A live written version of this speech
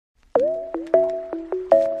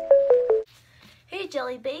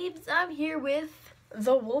Jelly Babes, I'm here with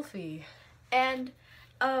the Wolfie, and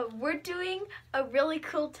we're doing a really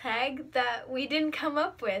cool tag that we didn't come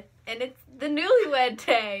up with, and it's the newlywed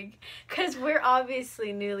tag, because we're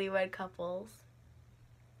obviously newlywed couples.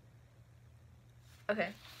 Okay,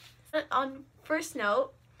 on first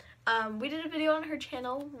note, we did a video on her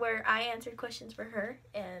channel where I answered questions for her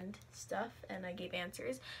and stuff, and I gave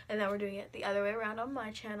answers, and now we're doing it the other way around on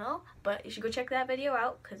my channel, but you should go check that video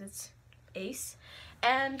out because it's ace.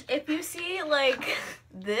 And if you see like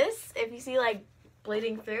this, if you see like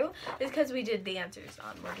bleeding through, it's because we did the answers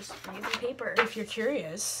on, we're just using paper. if you're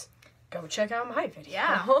curious, go check out my video.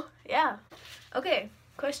 Yeah, yeah. Okay,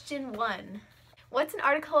 question 1. What's an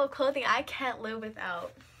article of clothing I can't live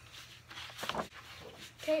without?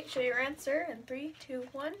 Okay, show your answer in 3, 2,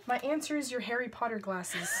 1. My answer is your Harry Potter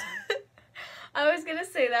glasses. I was gonna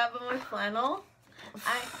say that, but my flannel.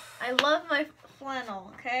 I love my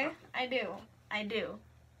flannel, okay? I do.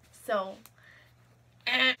 So,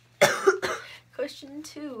 question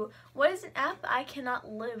 2. What is an app I cannot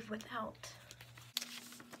live without?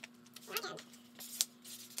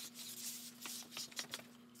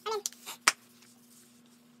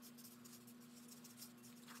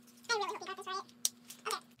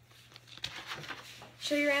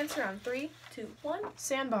 Show your answer on 3, 2, 1.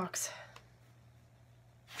 Sandbox.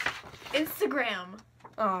 Instagram.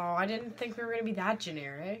 Oh, I didn't think we were gonna be that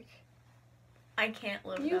generic. I can't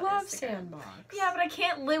live You without love Instagram. Sandbox. Yeah, but I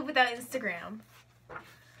can't live without Instagram.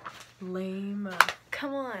 Lame.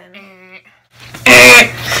 Come on.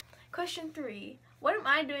 Question 3. What am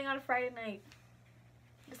I doing on a Friday night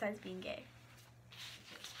besides being gay?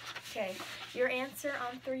 Okay, your answer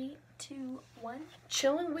on 3, 2, 1.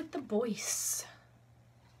 Chilling with the boys.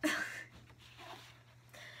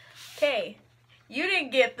 Okay, you didn't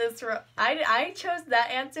get this wrong. I chose that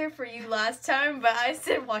answer for you last time, but I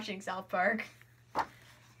said watching South Park.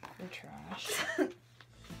 You're trash.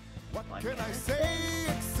 What can I say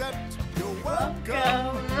except you're welcome?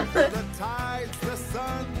 Welcome. The tides, the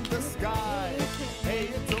sun, the sky. Hey,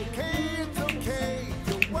 it's okay,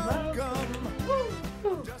 you're welcome.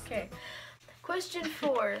 Okay, question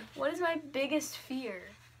 4. What is my biggest fear?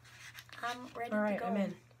 I'm ready All right, to go. I'm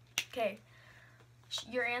in. Okay,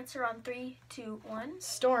 your answer on 3, 2, 1.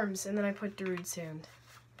 Storms, and then I put Darude Sand.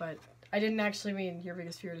 But I didn't actually mean your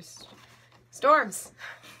biggest fear is storms.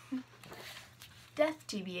 Death,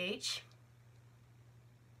 TBH.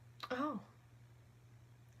 Oh.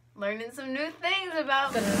 Learning some new things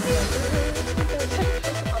about I'll put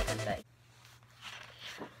that.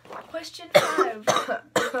 Question 5.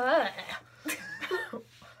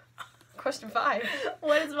 Question 5.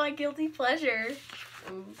 What is my guilty pleasure?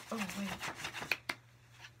 Ooh. Oh, wait.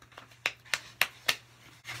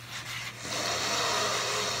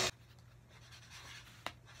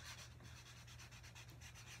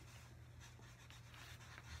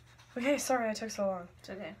 Okay, sorry I took so long. It's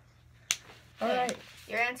okay. Alright.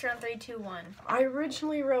 Your answer on 3, 2, 1. I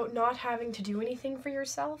originally wrote not having to do anything for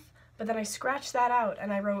yourself, but then I scratched that out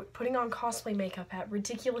and I wrote putting on cosplay makeup at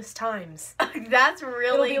ridiculous times. That's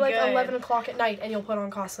really It'll be like good. 11 o'clock at night and you'll put on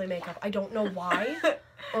cosplay makeup. I don't know why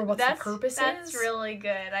or what the purpose That's is. really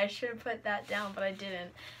good. I should have put that down, but I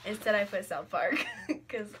didn't. Instead, I put South Park.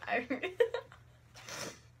 Because I...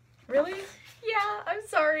 Really? Yeah, I'm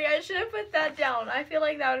sorry. I should have put that down. I feel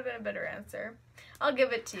like that would have been a better answer. I'll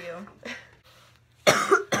give it to you.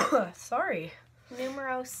 Sorry.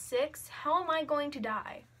 Numero 6. How am I going to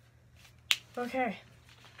die? Okay.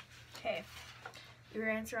 Okay. Your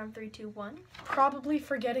answer on 3, 2, 1. Probably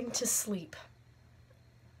forgetting to sleep.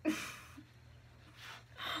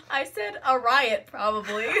 I said a riot,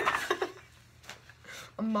 probably.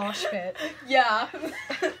 A mosh pit. Yeah.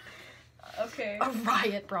 Okay. A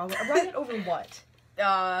riot, probably. A riot over what?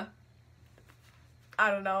 I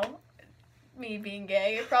don't know. Me being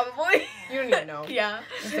gay, probably. You don't even know. Yeah.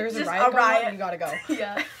 If there's a Just riot going on, you gotta go.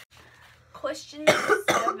 Yeah. Question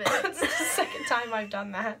 7. That's the second time I've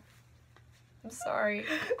done that. I'm sorry.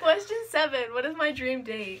 Question 7. What is my dream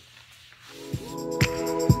date?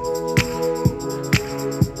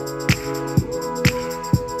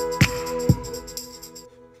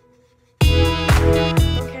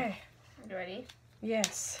 Okay. You ready?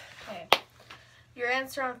 Yes. Okay. Your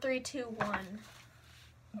answer on 3, 2, 1.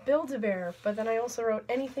 Build-A-Bear, but then I also wrote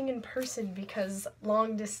anything in person because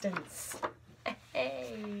long distance.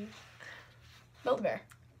 Hey. Build-A-Bear.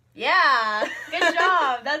 Yeah. Good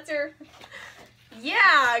job. That's your...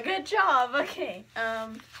 Yeah, good job. Okay.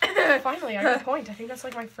 Finally, I got a point. I think that's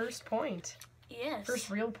like my first point. Yes. First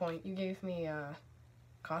real point. You gave me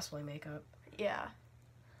cosplay makeup. Yeah.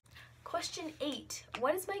 Question 8.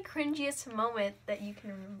 What is my cringiest moment that you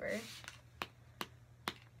can remember?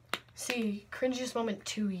 See, cringiest moment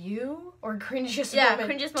to you or cringiest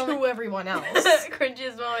cringiest moment to everyone else?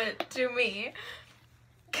 Cringiest moment to me.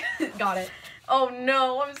 Got it. Oh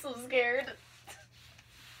no, I'm so scared.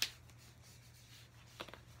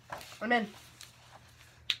 I'm in.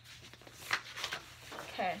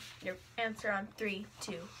 Okay, your answer on 3,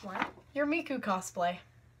 2, 1. Your Miku cosplay.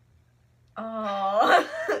 Oh,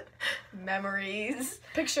 memories.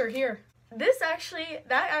 Picture here.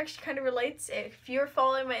 That actually kind of relates. If you're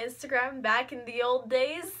following my Instagram back in the old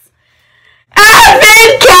days.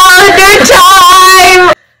 Advent calendar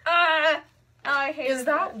time! I hate Is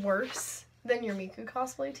that worse than your Miku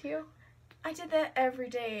cosplay to you? I did that every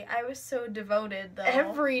day. I was so devoted, though.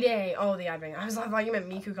 Every day. Oh, the advent. I thought you meant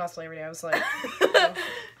Miku cosplay every day. I was like, oh,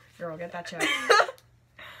 girl, get that check.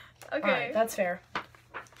 Okay. Alright, that's fair.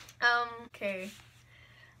 Okay.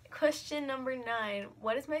 Question number 9.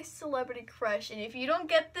 What is my celebrity crush? And if you don't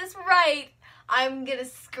get this right, I'm gonna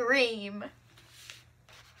scream.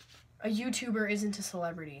 A YouTuber isn't a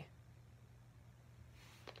celebrity.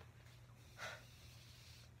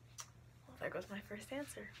 Well, there goes my first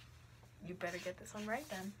answer. You better get this one right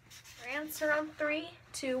then. Your answer on 3,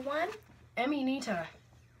 2, 1. Emmy Nita.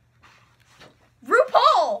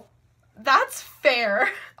 RuPaul! That's fair.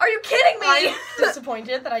 Are you kidding me? I'm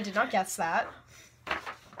disappointed that I did not guess that.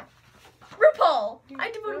 RuPaul! I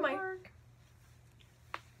devoted my...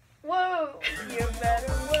 Whoa! You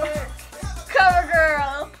better work. Cover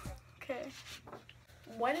girl! Okay.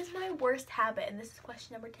 What is my worst habit? And this is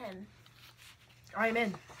question number 10. I'm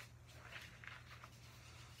in.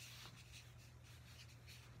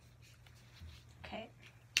 Okay.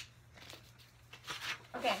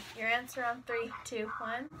 Okay, your answer on 3, 2,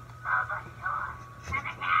 1.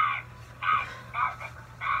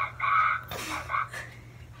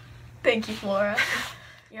 Thank you, Flora.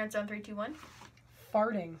 Your answer on 3, 2, 1.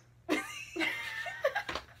 Farting.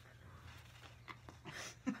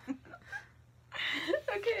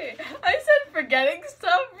 Okay, I said forgetting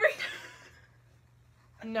stuff.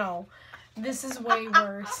 No, this is way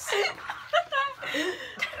worse.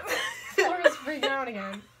 Flora's freaking out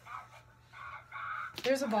again.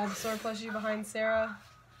 There's a Bulbasaur plushie behind Sarah.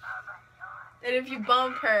 And if you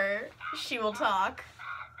bump her, she will talk.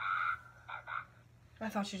 I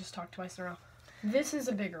thought she just talked twice in a row. This is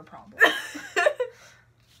a bigger problem.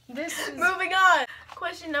 This is... Moving on.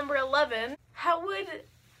 Question number 11. How would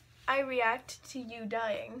I react to you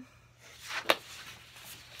dying?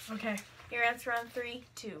 Okay. Your answer on 3,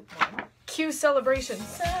 2, 1. Cue celebration.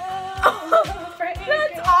 That's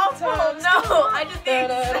awful. No, I did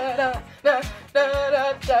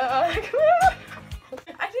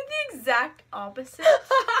the exact opposite.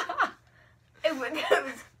 It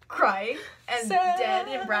was crying and dead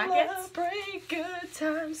in brackets. Celebrate good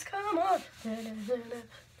times, come on.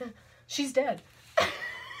 She's dead.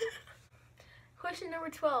 Question number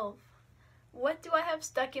 12. What do I have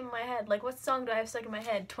stuck in my head? Like, what song do I have stuck in my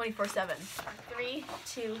head 24/7? 3,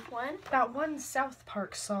 2, 1. That one South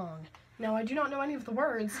Park song. Now, I do not know any of the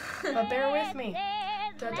words, but bear with me.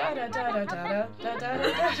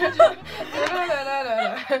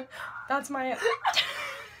 That's my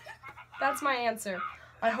answer.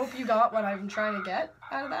 I hope you got what I'm trying to get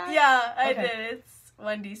out of that. Yeah, I Okay. did. It's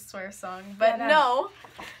Wendy's swear song. But Yeah, no.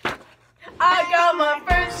 I got my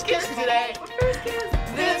first kiss today.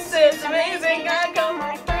 This is amazing. I got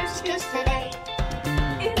my first kiss today.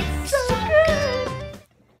 It's so good.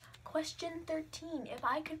 Question 13. If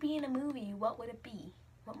I could be in a movie, what would it be?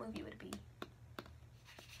 What movie would it be?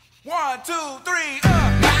 1, 2, 3,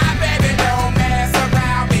 My baby don't mess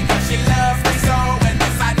around because she loves me so, and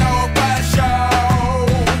this I know for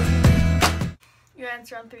sure. Your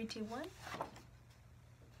answer on 3, 2, 1.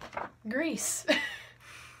 Grease.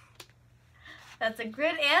 That's a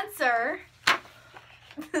good answer.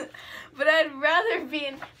 But I'd rather be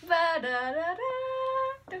in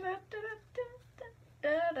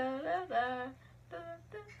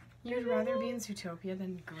You'd rather be in Zootopia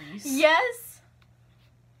than Grease? Yes.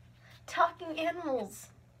 Talking animals.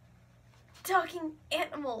 Talking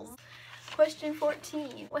animals. Question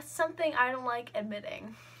 14. What's something I don't like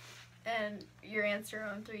admitting? And your answer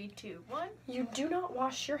on 3, 2, 1. You do not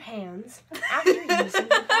wash your hands after using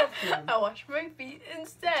the bathroom. I wash my feet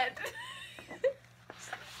instead.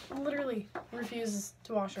 Literally refuses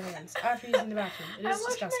to wash her hands after using the bathroom. It is I wash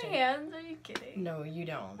disgusting. my hands. Are you kidding? No, you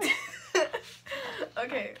don't.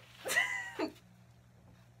 Okay.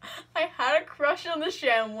 I had a crush on the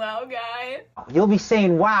ShamWow guy. You'll be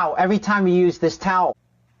saying wow every time you use this towel.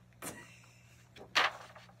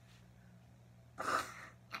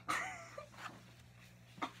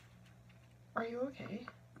 Are you okay?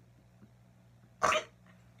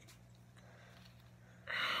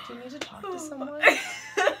 Do you need to talk to someone?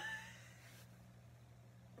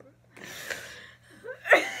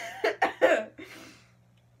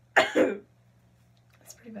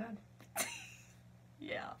 That's pretty bad.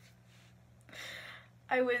 Yeah.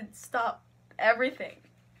 I would stop everything.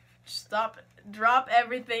 Drop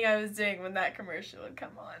everything I was doing when that commercial would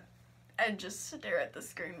come on. And just stare at the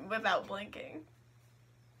screen without blinking.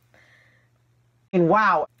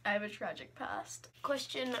 Wow. I have a tragic past.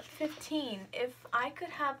 Question 15. If I could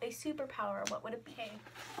have a superpower, what would it be?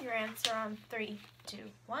 Your answer on 3, 2,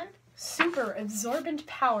 1. Super absorbent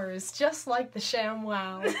powers, just like the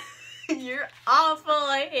ShamWow. You're awful.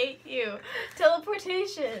 I hate you.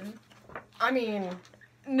 Teleportation. I mean,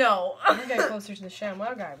 No. we're getting closer to the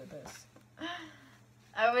ShamWow guy with this.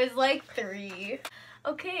 I was like 3.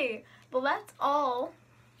 Okay, well that's all.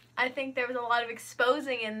 I think there was a lot of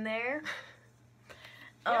exposing in there.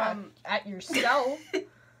 Yeah, at yourself.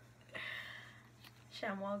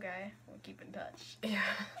 ShamWow guy, we'll keep in touch. Yeah.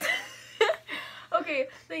 Okay,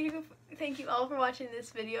 thank you all for watching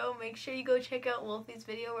this video. Make sure you go check out Wolfie's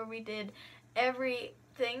video where we did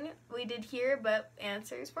everything we did here but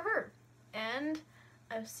answers for her. And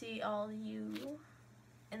I'll see all you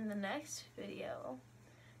in the next video.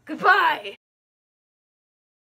 Goodbye!